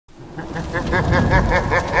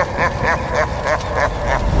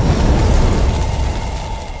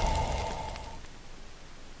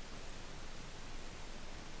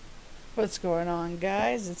What's going on,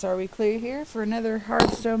 guys? It's Are We Clear here for another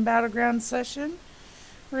Hearthstone Battleground session.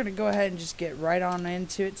 We're going to go ahead and just get right on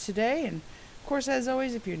into it today. And of course, as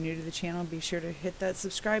always, if you're new to the channel, be sure to hit that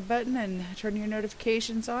subscribe button and turn your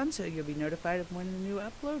notifications on so you'll be notified of when a new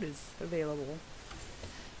upload is available.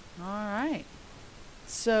 Alright.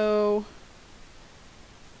 So,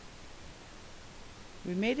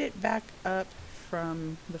 we made it back up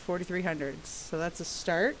from the 4300s. So that's a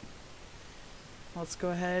start. Let's go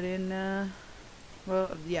ahead and,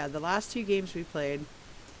 well, yeah, the last two games we played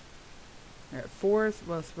are at fourth,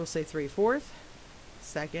 well, we'll say three, fourth,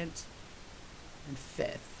 second, and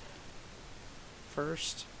fifth.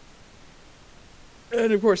 First,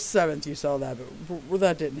 and of course seventh, you saw that, but well,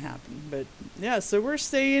 that didn't happen. But yeah, so we're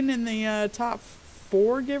staying in the top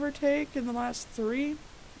four, give or take, in the last three.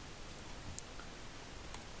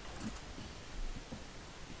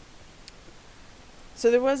 So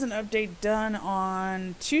there was an update done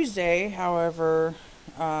on Tuesday, however,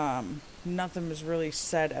 nothing was really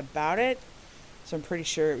said about it. So I'm pretty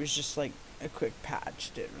sure it was just like a quick patch.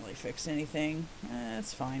 Didn't really fix anything.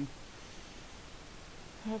 It's fine.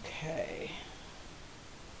 Okay.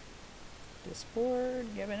 Discord,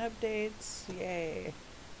 giving updates. Yay.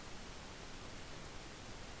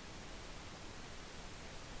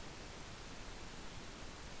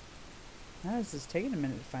 Now this is taking a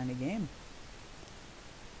minute to find a game.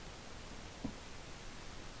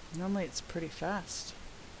 Normally it's pretty fast.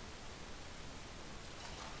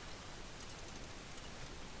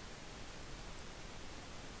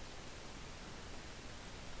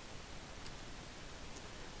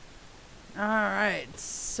 Alright,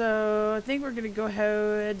 so I think we're going to go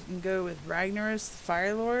ahead and go with Ragnaros, the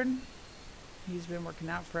Fire Lord. He's been working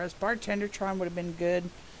out for us. Bartender Tron would have been good.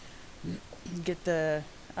 Get the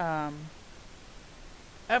upgrades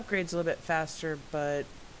a little bit faster, but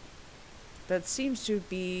that seems to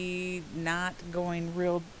be not going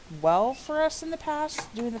real well for us in the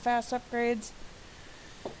past, doing the fast upgrades.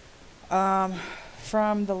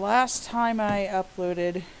 From the last time I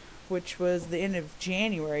uploaded, which was the end of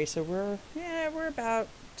January, so we're about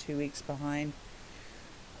 2 weeks behind.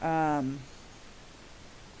 The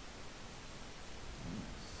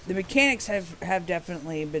mechanics have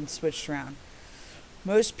definitely been switched around.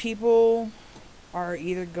 Most people are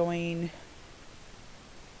either going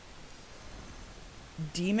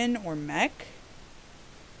demon or mech,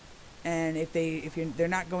 and if they're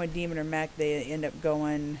not going demon or mech, they end up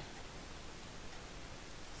going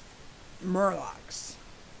murlocs.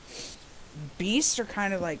 Beasts are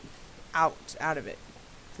kind of like out of it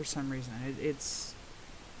for some reason. It's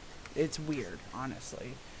weird,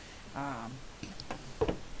 honestly. I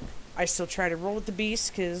still try to roll with the beasts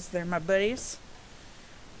because they're my buddies,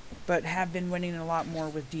 but have been winning a lot more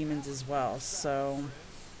with demons as well, so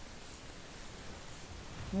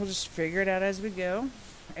we'll just figure it out as we go.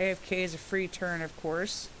 AFK is a free turn, of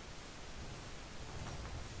course.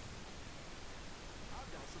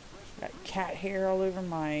 Got cat hair all over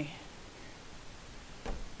my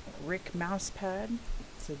Rick mouse pad.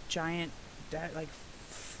 It's a giant, like,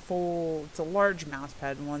 full, it's a large mouse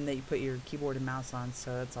pad, one that you put your keyboard and mouse on,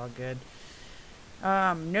 so that's all good.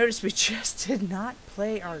 Notice we just did not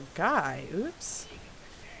play our guy. Oops.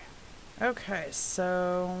 Okay,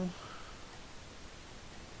 so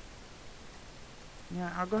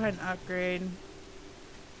yeah, I'll go ahead and upgrade.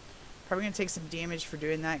 Probably going to take some damage for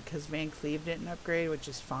doing that because Van Cleave didn't upgrade, which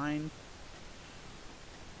is fine.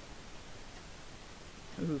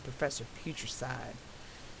 Ooh, Professor Putricide.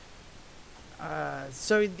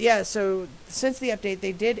 So since the update,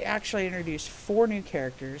 they did actually introduce 4 new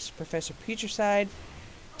characters. Professor Putricide,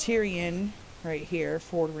 Tyrion, right here,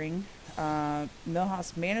 Fordring,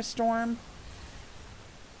 Milhouse Manastorm,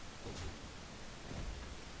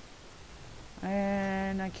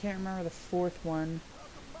 and I can't remember the 4th one.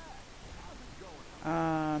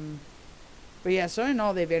 But yeah, so in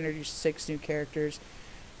all they've introduced 6 new characters.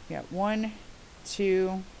 You got 1,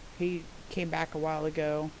 2, he came back a while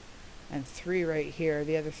ago, and 3 right here.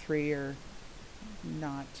 The other 3 are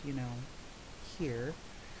not, you know, here.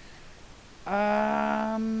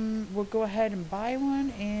 We'll go ahead and buy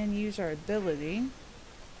one and use our ability. And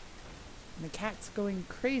the cat's going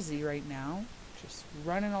crazy right now, just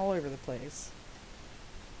running all over the place.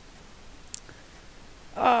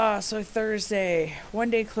 So Thursday,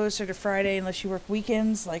 one day closer to Friday, unless you work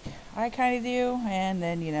weekends like I kind of do, and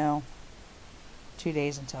then, you know, 2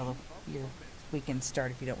 days until your weekends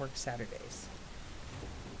start if you don't work Saturdays.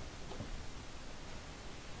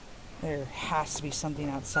 There has to be something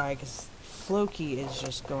outside because Floki is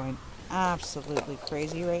just going absolutely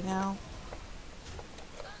crazy right now.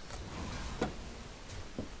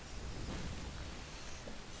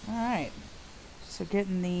 Alright. So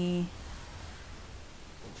getting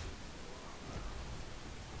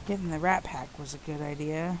the rat pack was a good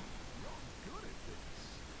idea.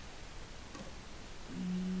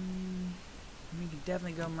 We can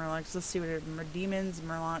definitely go Murlocs. Let's see what it is. Demons,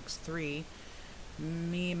 Murlocs 3.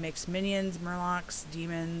 Me, mixed minions, Murlocs,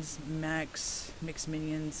 demons, mechs, mixed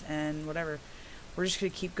minions, and whatever. We're just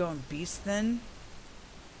gonna keep going beasts then.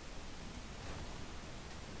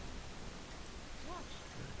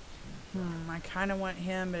 I kind of want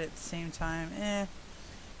him, but at the same time, eh.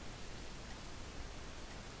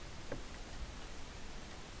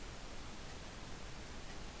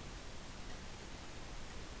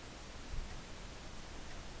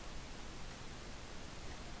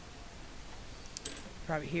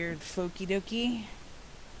 Probably here, Floki Doki.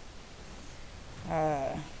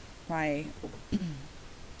 My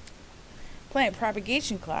plant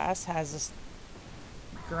propagation class has this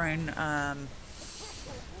grown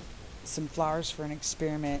some flowers for an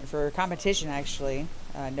experiment, for a competition actually.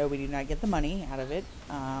 No, we do not get the money out of it,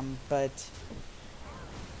 but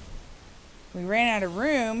we ran out of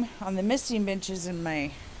room on the misting benches in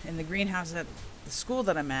the greenhouse at the school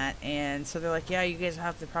that I'm at, and so they're like, yeah, you guys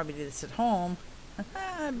have to probably do this at home.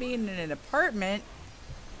 Being in an apartment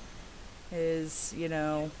is, you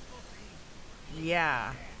know,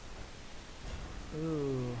 yeah.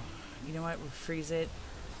 Ooh, you know what? We'll freeze it.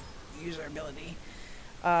 Use our ability.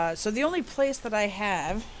 So the only place that I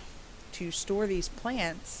have to store these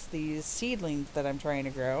plants, these seedlings that I'm trying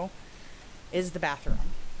to grow, is the bathroom.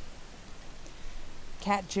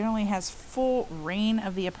 Cat generally has full reign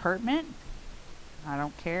of the apartment. I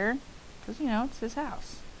don't care, because, you know, it's his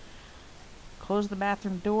house. Close the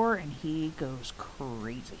bathroom door and he goes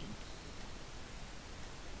crazy.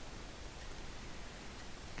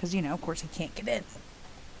 Because, you know, of course he can't get in.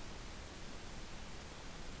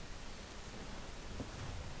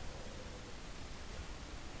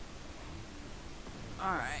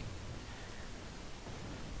 Alright.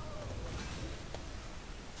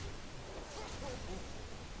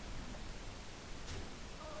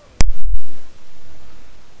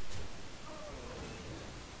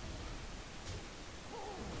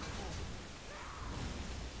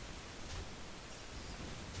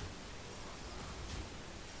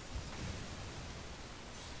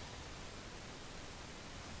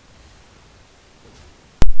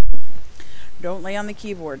 Don't lay on the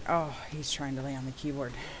keyboard. Oh, he's trying to lay on the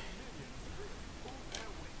keyboard.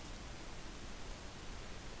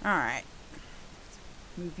 Alright.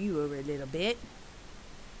 Move you over a little bit.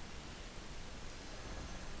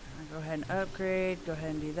 Go ahead and upgrade. Go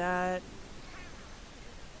ahead and do that.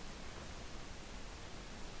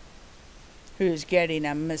 Who's getting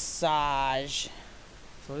a massage?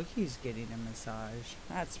 Floki's getting a massage.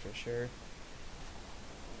 That's for sure.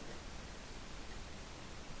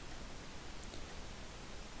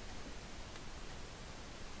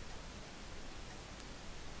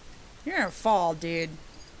 You're gonna fall, dude.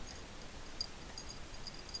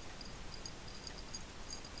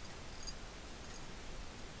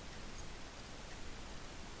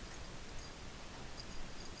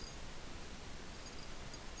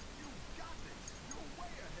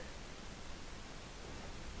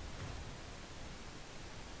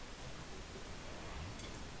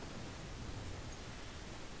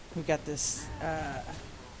 We got this,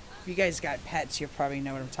 if you guys got pets, you'll probably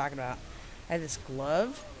know what I'm talking about. I had this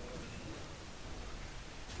glove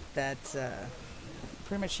that's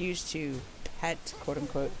pretty much used to pet, quote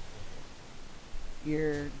unquote,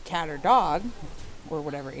 your cat or dog or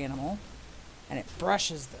whatever animal, and it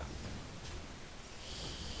brushes them.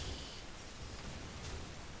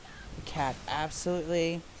 The cat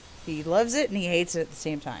absolutely, he loves it and he hates it at the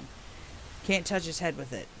same time. Can't touch his head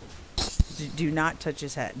with it. Do not touch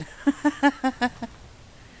his head.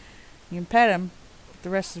 You can pet him, but the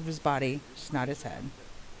rest of his body, just not his head.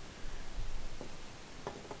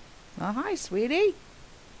 Oh, hi, sweetie.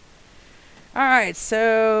 Alright,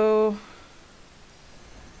 so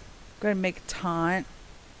go ahead and make a taunt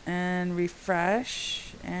and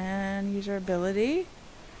refresh and use our ability.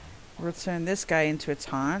 We'll turn this guy into a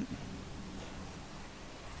taunt.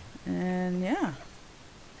 And yeah.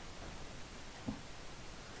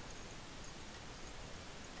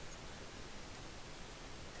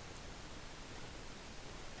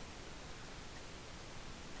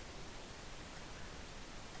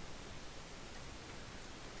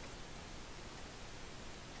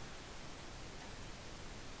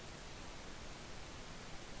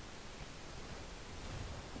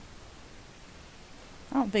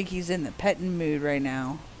 I don't think he's in the petting mood right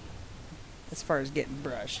now, as far as getting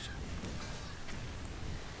brushed.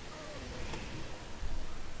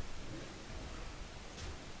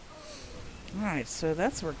 Alright, so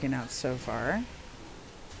that's working out so far.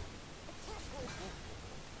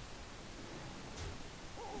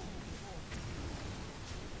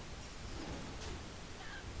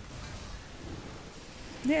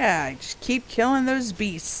 Yeah, just keep killing those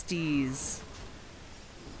beasties.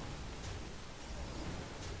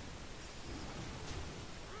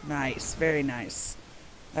 Nice, very nice.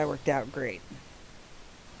 That worked out great.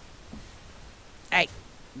 Hey,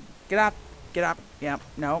 get up, get up. Yep,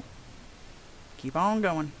 nope. Keep on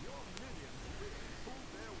going.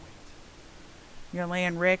 You're gonna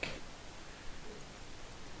land, Rick.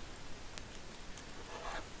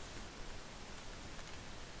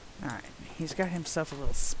 Alright, he's got himself a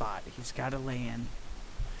little spot he's got to lay in.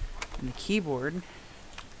 And the keyboard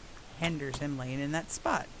hinders him laying in that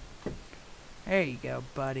spot. There you go,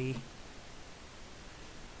 buddy.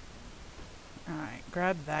 Alright,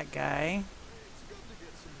 grab that guy.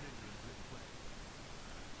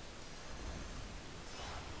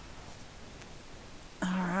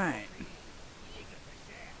 Alright.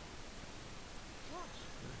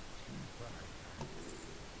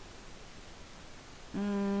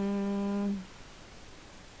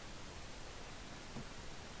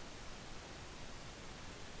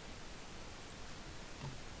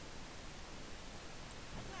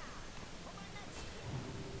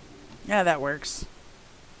 Yeah, that works.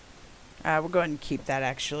 We'll go ahead and keep that,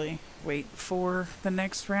 actually. Wait for the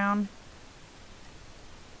next round.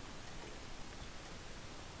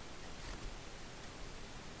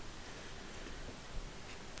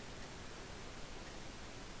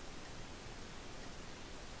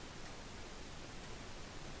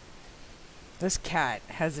 This cat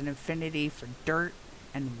has an affinity for dirt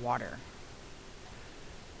and water.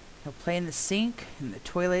 He'll play in the sink, in the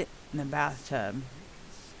toilet, in the bathtub.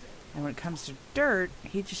 And when it comes to dirt,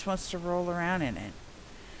 he just wants to roll around in it.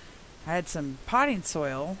 I had some potting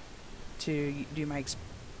soil to do my,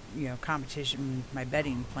 competition, my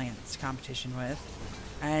bedding plants competition with.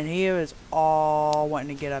 And he was all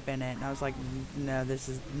wanting to get up in it. And I was like, no, this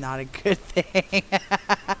is not a good thing.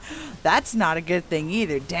 That's not a good thing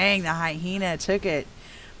either. Dang, the hyena took it.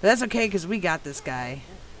 But that's okay, because we got this guy.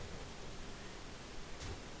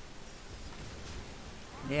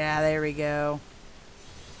 Yeah, there we go.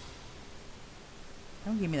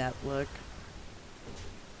 Don't give me that look.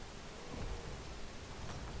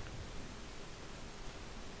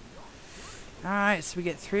 Alright, so we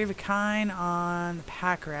get 3 of a kind on the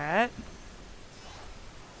pack rat.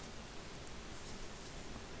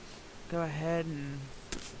 Go ahead and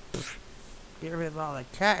get rid of all the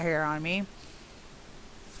cat hair on me.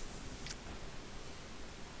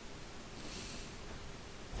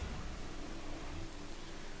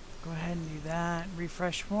 Go ahead and do that.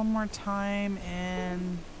 Refresh one more time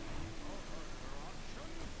and...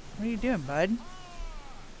 What are you doing, bud?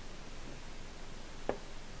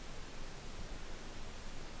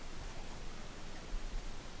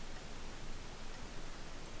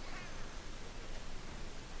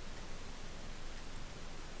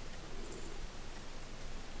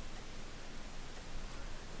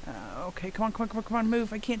 Okay, come on,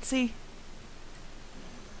 move. I can't see.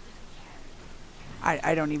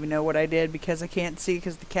 I don't even know what I did because I can't see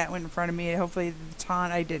because the cat went in front of me. Hopefully the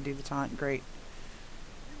taunt, I did do the taunt, great.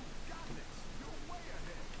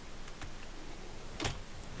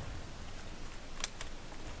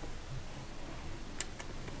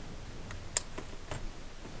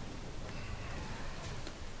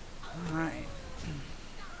 Alright.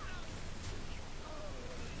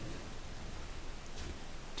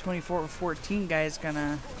 (24-14) guy is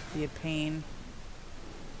gonna be a pain.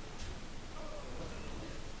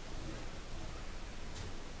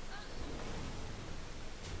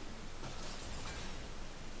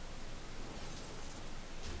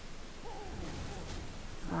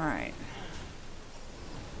 Alright.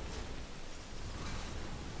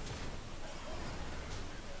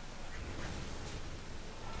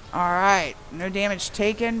 Alright. No damage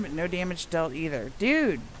taken, but no damage dealt either.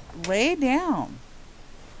 Dude, lay down.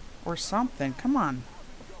 Or something. Come on.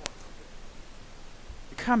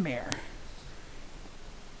 Come here.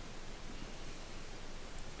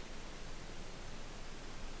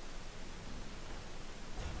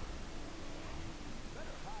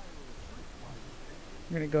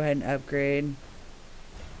 I'm gonna go ahead and upgrade.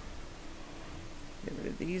 Get rid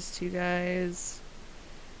of these 2 guys.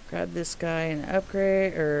 Grab this guy and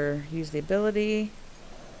upgrade, or use the ability.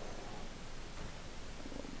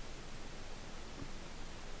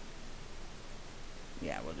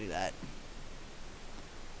 Yeah, we'll do that.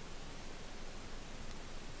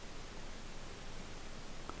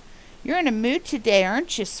 You're in a mood today,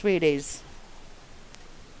 aren't you, sweeties?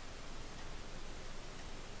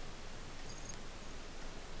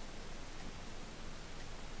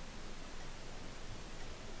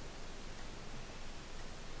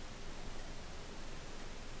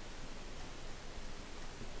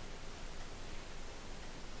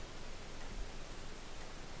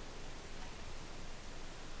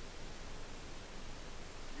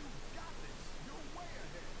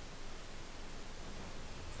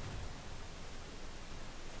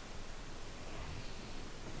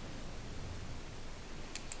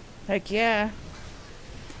 Heck yeah.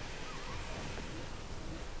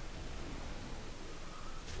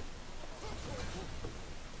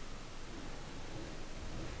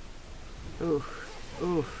 Oof.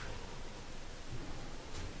 Oof.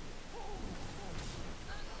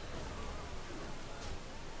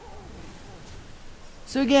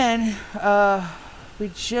 So again,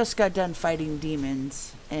 we just got done fighting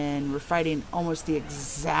demons, and we're fighting almost the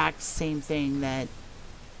exact same thing that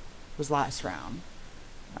was last round.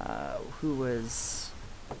 Who was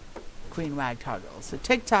Queen Wagtoggle. So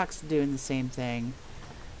TikTok's doing the same thing.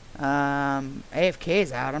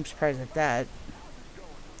 AFK's out. I'm surprised at that.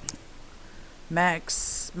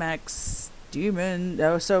 Max, demon.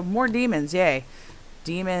 Oh, so more demons. Yay.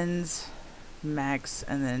 Demons, Max,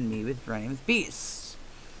 and then me with running with beasts.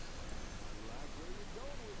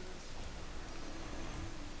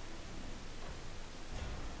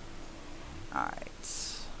 Alright.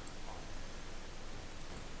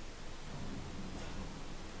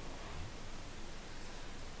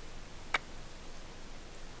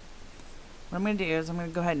 What I'm going to do is I'm going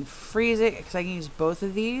to go ahead and freeze it because I can use both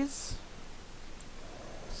of these.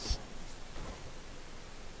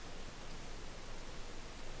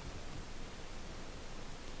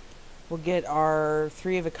 We'll get our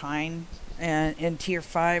 3 of a kind and in tier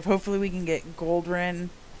 5. Hopefully we can get Goldrin.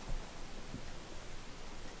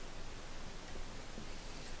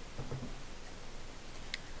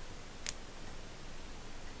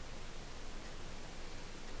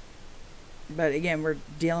 But again, we're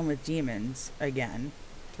dealing with demons again,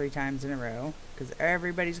 3 times in a row, because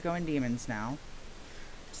everybody's going demons now.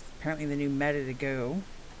 It's apparently the new meta to go.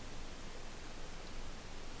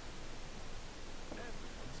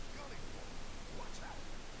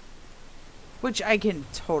 Which I can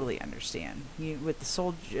totally understand. With the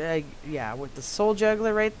soul, with the soul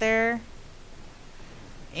juggler right there,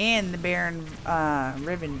 and the Baron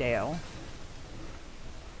Rivendell.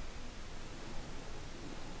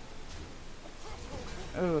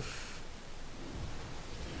 Oof.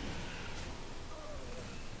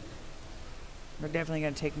 We're definitely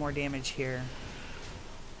going to take more damage here.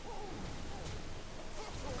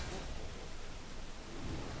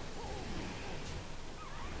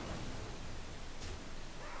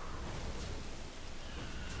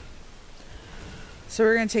 So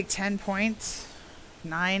we're going to take 10 points.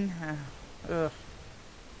 9. Ugh.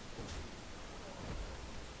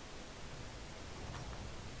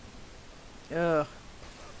 Ugh.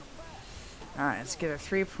 Alright, let's get a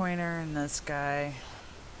 3-pointer in this guy.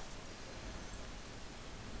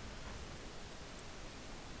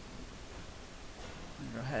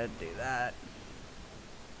 I'll go ahead and do that.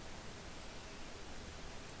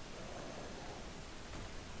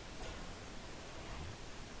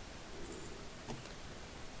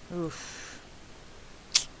 Oof.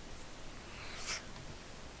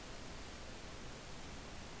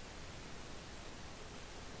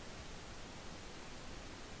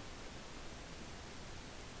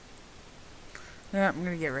 Yeah, I'm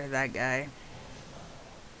gonna get rid of that guy.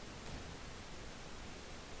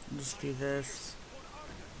 Just do this.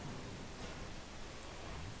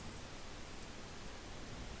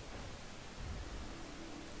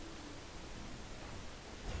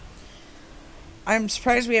 I'm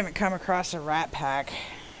surprised we haven't come across a rat pack.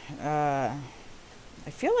 I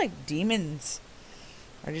feel like demons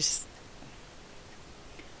are just...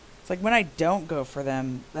 It's like when I don't go for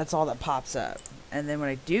them, that's all that pops up. And then when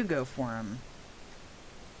I do go for them,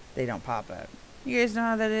 they don't pop up. You guys know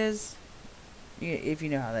how that is? If you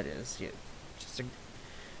know how that is, just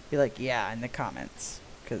be like, yeah, in the comments.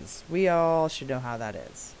 Because we all should know how that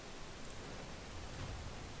is.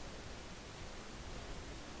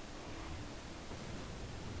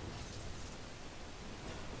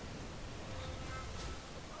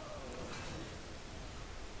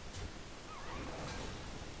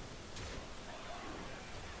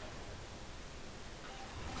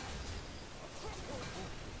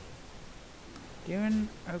 Doing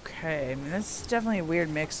okay. I mean, this is definitely a weird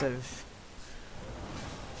mix of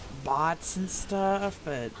bots and stuff,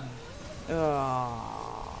 but...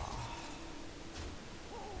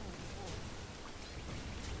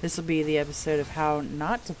 This will be the episode of how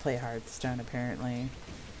not to play Hearthstone, apparently.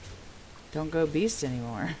 Don't go beast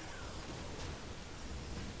anymore.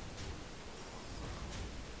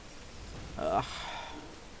 Ugh.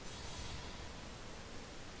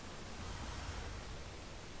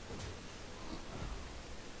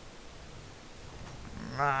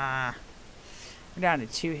 We're down to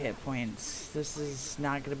 2 hit points. This is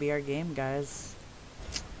not going to be our game, guys.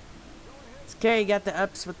 It's okay, you got the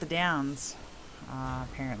ups with the downs,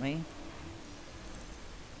 apparently.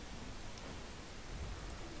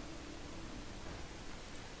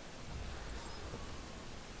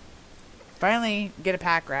 finally get a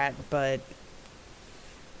pack rat, but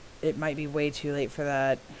it might be way too late for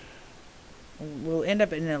that. We'll end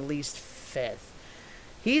up in at least 5th.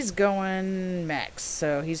 He's going max,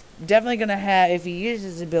 so he's definitely going to have, if he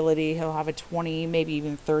uses his ability, he'll have a 20, maybe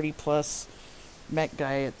even 30 plus mech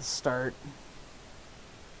guy at the start.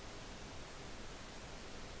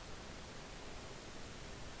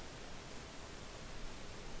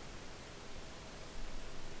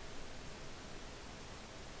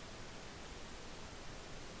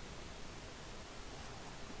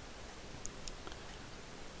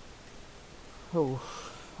 Oh,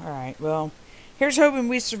 alright, well, here's hoping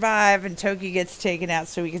we survive and Toki gets taken out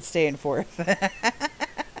so we can stay in 4th.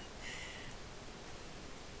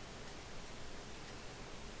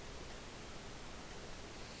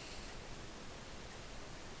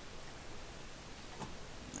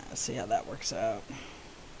 Let's see how that works out.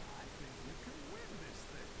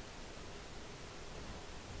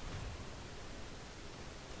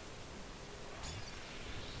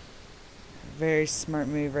 Very smart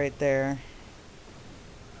move right there.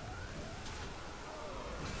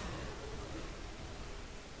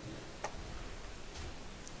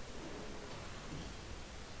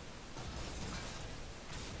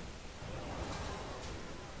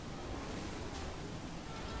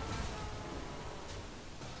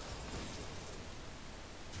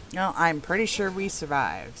 No, I'm pretty sure we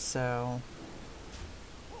survived, so...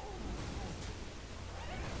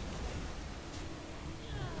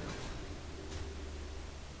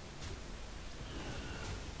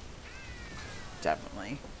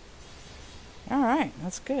 Definitely. Alright,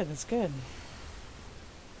 that's good, that's good.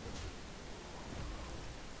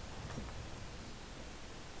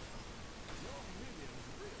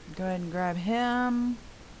 Go ahead and grab him.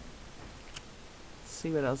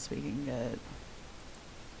 See what else we can get.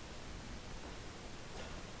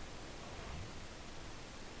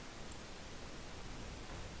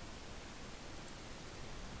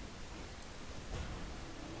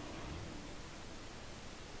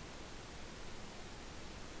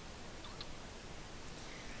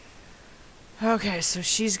 Okay, so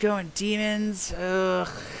she's going demons. Ugh.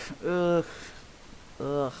 Ugh.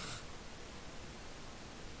 Ugh.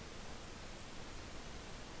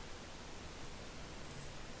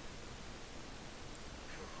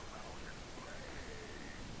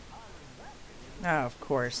 Oh, of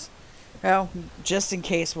course. Well, just in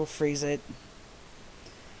case, we'll freeze it.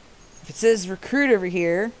 If it says recruit over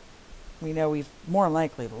here, we know we've more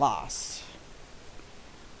likely lost.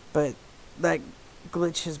 But that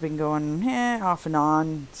glitch has been going off and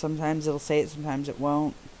on. Sometimes it'll say it, sometimes it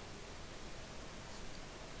won't.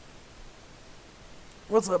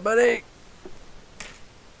 What's up, buddy?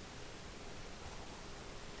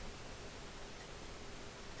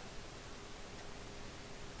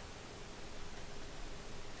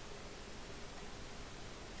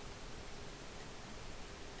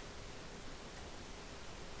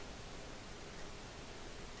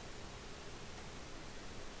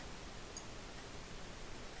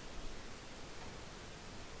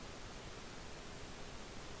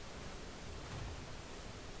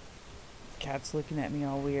 Cat's looking at me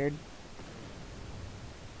all weird.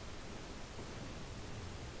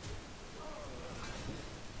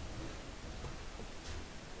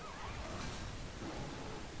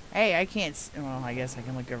 Hey, I can't well, I guess I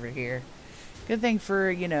can look over here. Good thing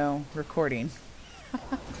for, you know, recording.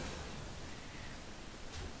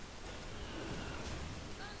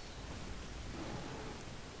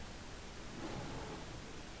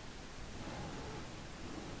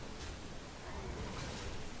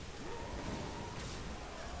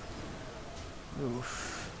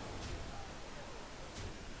 Oof.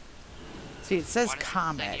 See, it says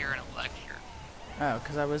comment. You're in a lecture. Oh,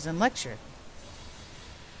 because I was in lecture.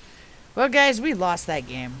 Well, guys, we lost that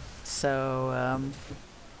game. So,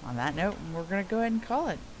 on that note, we're going to go ahead and call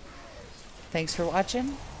it. Thanks for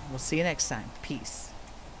watching. We'll see you next time. Peace.